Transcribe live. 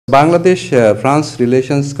Bangladesh-France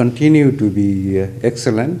relations continue to be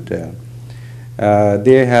excellent.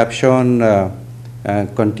 They have shown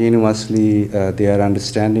continuously their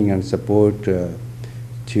understanding and support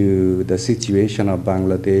to the situation of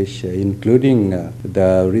Bangladesh, including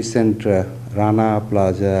the recent Rana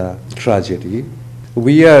Plaza tragedy.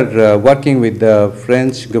 We are working with the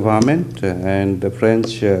French government and the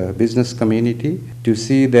French business community to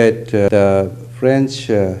see that the French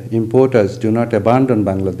importers do not abandon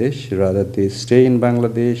Bangladesh, rather they stay in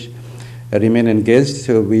Bangladesh, remain engaged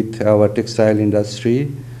with our textile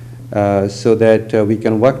industry so that we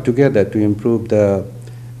can work together to improve the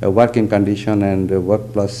working condition and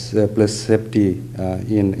workplace safety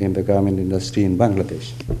in the garment industry in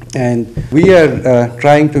Bangladesh. And we are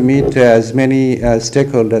trying to meet as many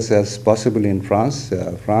stakeholders as possible in France.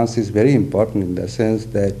 France is very important in the sense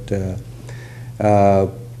that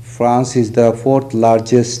France is the fourth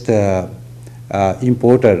largest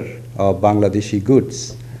importer of Bangladeshi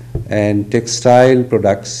goods, and textile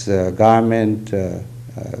products, garment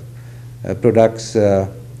products are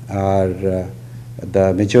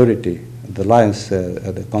the majority, the lion's,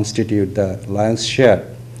 constitute the lion's share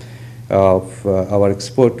of our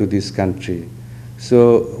export to this country.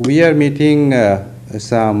 So we are meeting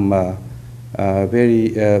some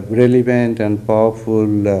very relevant and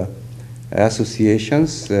powerful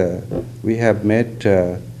associations. We have met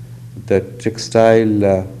the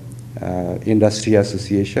Textile Industry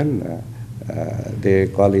Association, they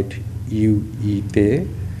call it UET,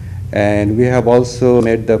 and we have also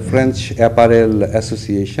met the French Apparel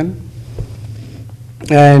Association.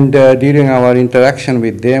 And during our interaction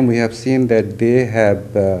with them, we have seen that they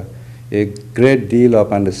have a great deal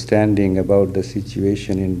of understanding about the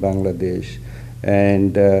situation in Bangladesh,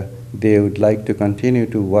 and they would like to continue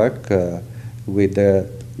to work with the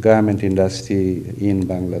garment industry in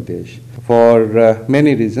Bangladesh. For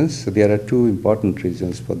many reasons, there are two important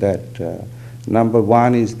reasons for that. Number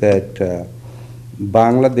one is that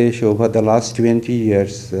Bangladesh over the last 20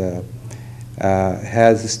 years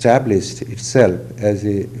has established itself as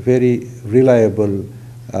a very reliable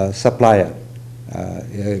supplier,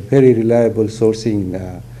 a very reliable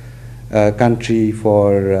sourcing country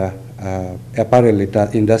for apparel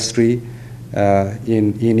industry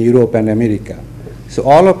in Europe and America. So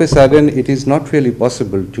all of a sudden, it is not really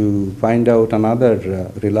possible to find out another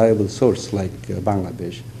reliable source like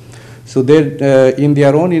Bangladesh. So in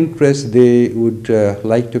their own interest, they would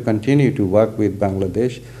like to continue to work with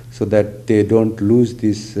Bangladesh so that they don't lose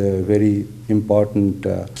this very important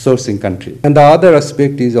sourcing country. And the other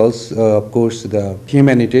aspect is also, of course, the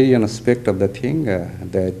humanitarian aspect of the thing,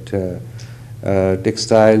 that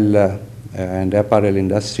textile and apparel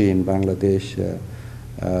industry in Bangladesh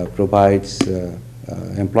provides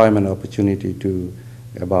employment opportunity to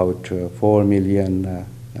about 4 million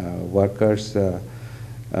workers,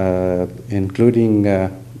 including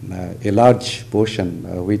a large portion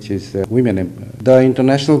which is women. The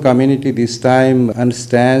international community this time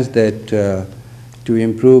understands that to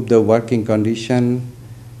improve the working condition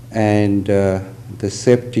and the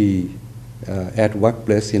safety at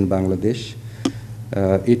workplace in Bangladesh,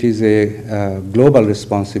 it is a global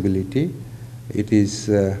responsibility. It is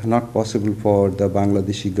not possible for the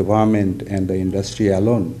Bangladeshi government and the industry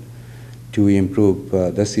alone to improve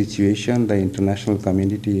the situation. The international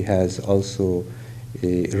community has also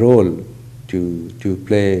a role to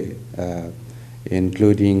play,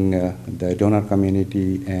 including the donor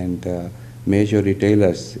community and major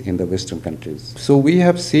retailers in the Western countries. So we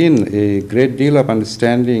have seen a great deal of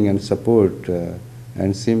understanding and support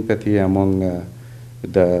and sympathy among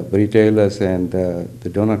the retailers and the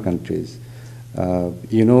donor countries.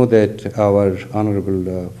 You know that our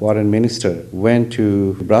Honorable Foreign Minister went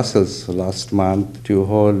to Brussels last month to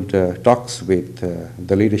hold talks with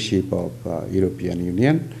the leadership of European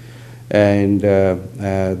Union. And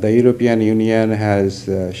the European Union has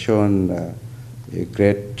shown a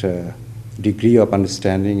great degree of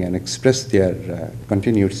understanding and expressed their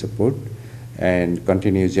continued support and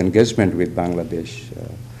continuous engagement with Bangladesh.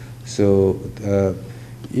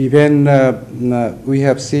 Even we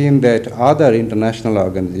have seen that other international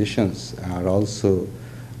organizations are also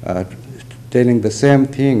telling the same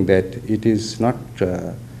thing, that it is not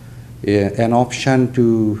an option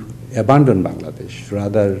to abandon Bangladesh.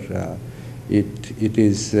 Rather, it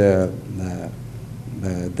is the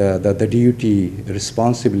duty,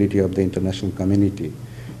 responsibility of the international community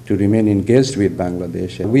to remain engaged with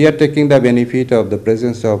Bangladesh. We are taking the benefit of the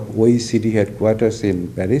presence of OECD headquarters in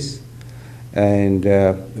Paris, and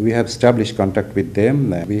we have established contact with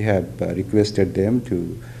them. We have requested them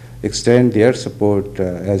to extend their support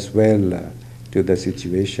as well to the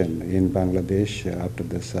situation in Bangladesh after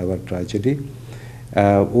the Savar tragedy.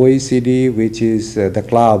 OECD, which is the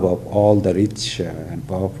club of all the rich and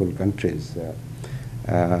powerful countries,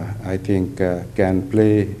 I think can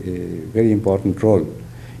play a very important role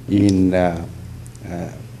in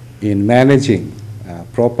managing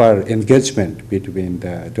proper engagement between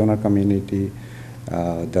the donor community,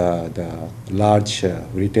 the large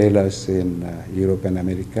retailers in Europe and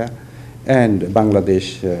America, and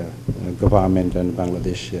Bangladesh government and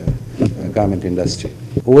Bangladesh garment industry.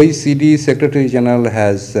 OECD Secretary General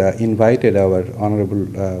has invited our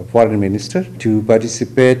Honorable Foreign Minister to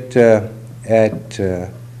participate at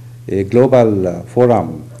a global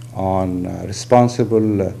forum on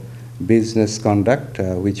responsible business conduct,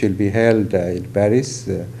 which will be held in Paris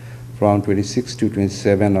from 26 to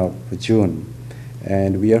 27 of June.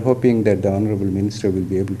 And we are hoping that the Honorable Minister will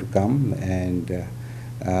be able to come, and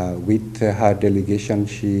with her delegation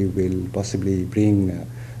she will possibly bring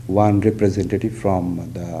one representative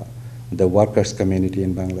from the workers community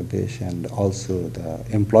in Bangladesh and also the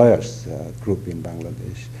employers group in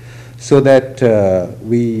Bangladesh, so that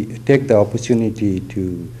we take the opportunity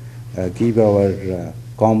to give our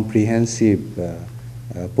comprehensive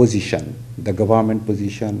position, the government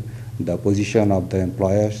position, the position of the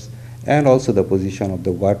employers, and also the position of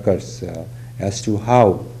the workers as to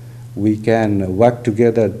how we can work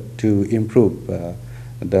together to improve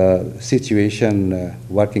the situation,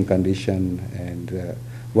 working condition, and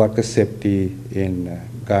worker safety in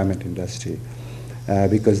garment industry,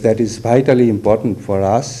 because that is vitally important for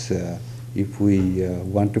us if we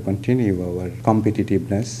want to continue our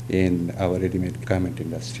competitiveness in our ready-made garment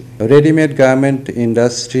industry. Ready-made garment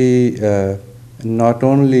industry not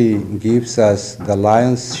only gives us the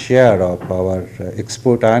lion's share of our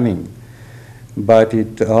export earning, but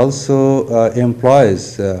it also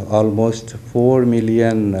employs almost 4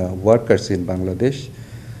 million workers in Bangladesh.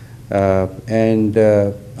 And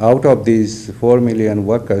out of these 4 million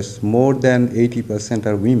workers, more than 80%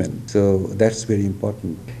 are women. So that's very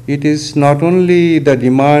important. It is not only the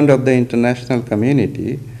demand of the international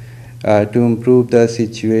community to improve the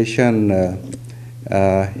situation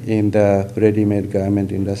in the ready-made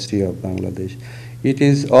garment industry of Bangladesh. It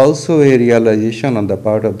is also a realization on the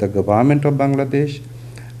part of the government of Bangladesh,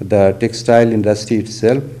 the textile industry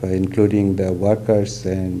itself, including the workers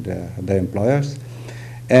and the employers,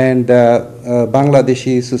 and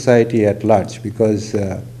Bangladeshi society at large, because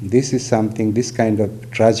this is something, this kind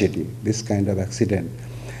of tragedy, this kind of accident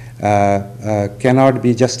cannot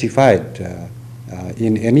be justified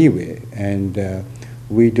in any way, and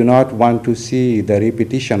we do not want to see the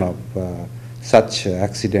repetition of such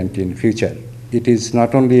accident in future. It is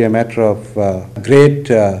not only a matter of great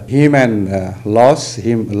human loss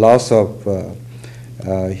of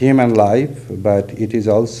human life, but it is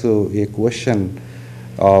also a question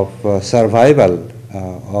of survival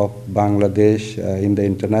of Bangladesh in the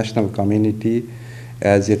international community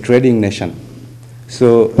as a trading nation.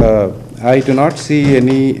 So I do not see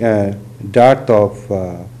any dearth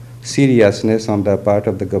of seriousness on the part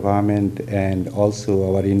of the government and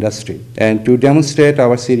also our industry. And to demonstrate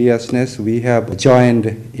our seriousness, we have joined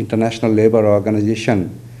International Labour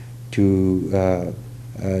Organization to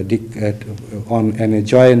on a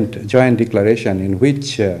joint declaration in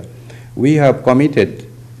which we have committed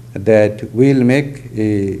that we'll make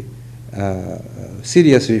a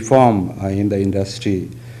serious reform in the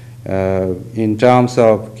industry in terms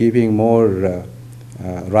of giving more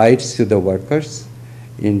rights to the workers,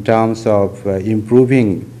 in terms of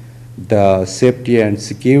improving the safety and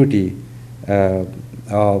security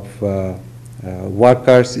of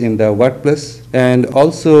workers in the workplace, and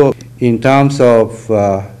also in terms of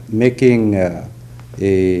making a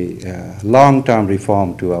long-term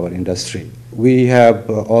reform to our industry. We have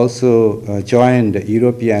also joined the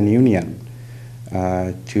European Union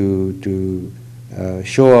to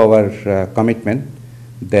show our commitment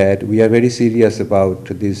that we are very serious about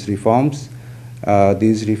these reforms.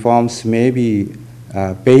 These reforms may be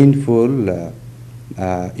painful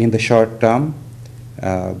in the short term,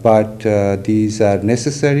 but these are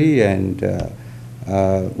necessary, and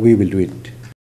we will do it.